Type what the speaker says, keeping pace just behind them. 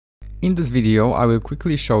In this video, I will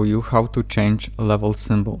quickly show you how to change a level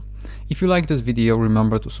symbol. If you like this video,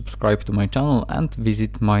 remember to subscribe to my channel and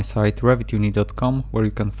visit my site revituni.com, where you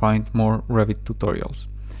can find more Revit tutorials.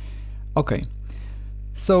 Okay,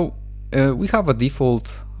 so we have a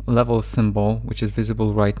default level symbol which is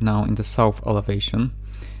visible right now in the south elevation,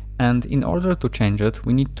 and in order to change it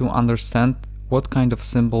we need to understand what kind of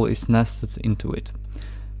symbol is nested into it.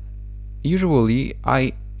 Usually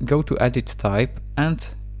I go to edit type and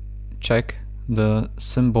check the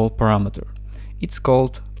symbol parameter. It's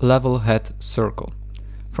called level head circle.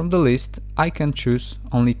 From the list I can choose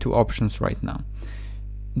only two options right now.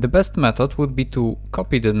 The best method would be to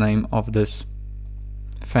copy the name of this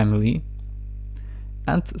family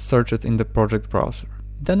and search it in the project browser.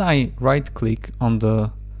 Then I right click on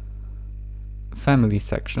the family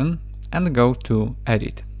section and go to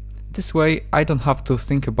edit. This way I don't have to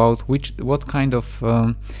think about what kind of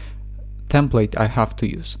template I have to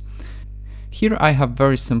use. Here I have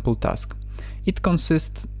very simple task.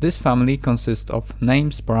 This family consists of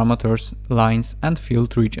names, parameters, lines and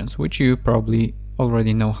field regions, which you probably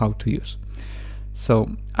already know how to use.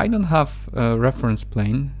 So I don't have a reference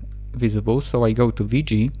plane visible, so I go to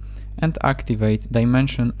VG and activate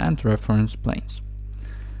dimension and reference planes.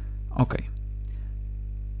 Okay.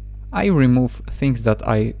 I remove things that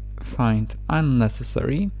I find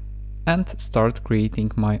unnecessary and start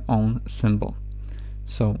creating my own symbol.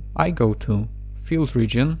 So I go to field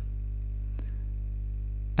region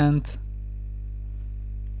and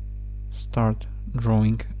start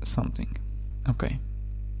drawing something. Okay.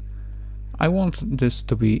 I want this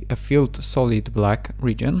to be a field solid black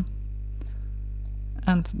region,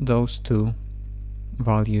 and those two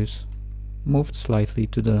values moved slightly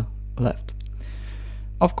to the left.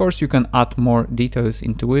 Of course you can add more details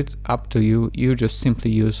into it, up to you. You just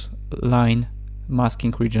simply use line,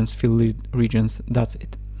 masking regions, field regions, that's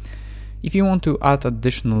it. If you want to add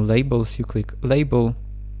additional labels, you click label,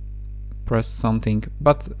 press something,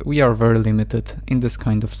 but we are very limited in this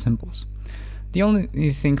kind of symbols. The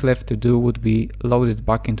only thing left to do would be load it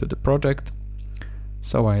back into the project.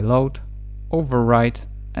 So I load, overwrite,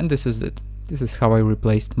 and this is it. This is how I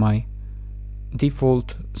replaced my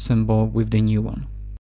default symbol with the new one.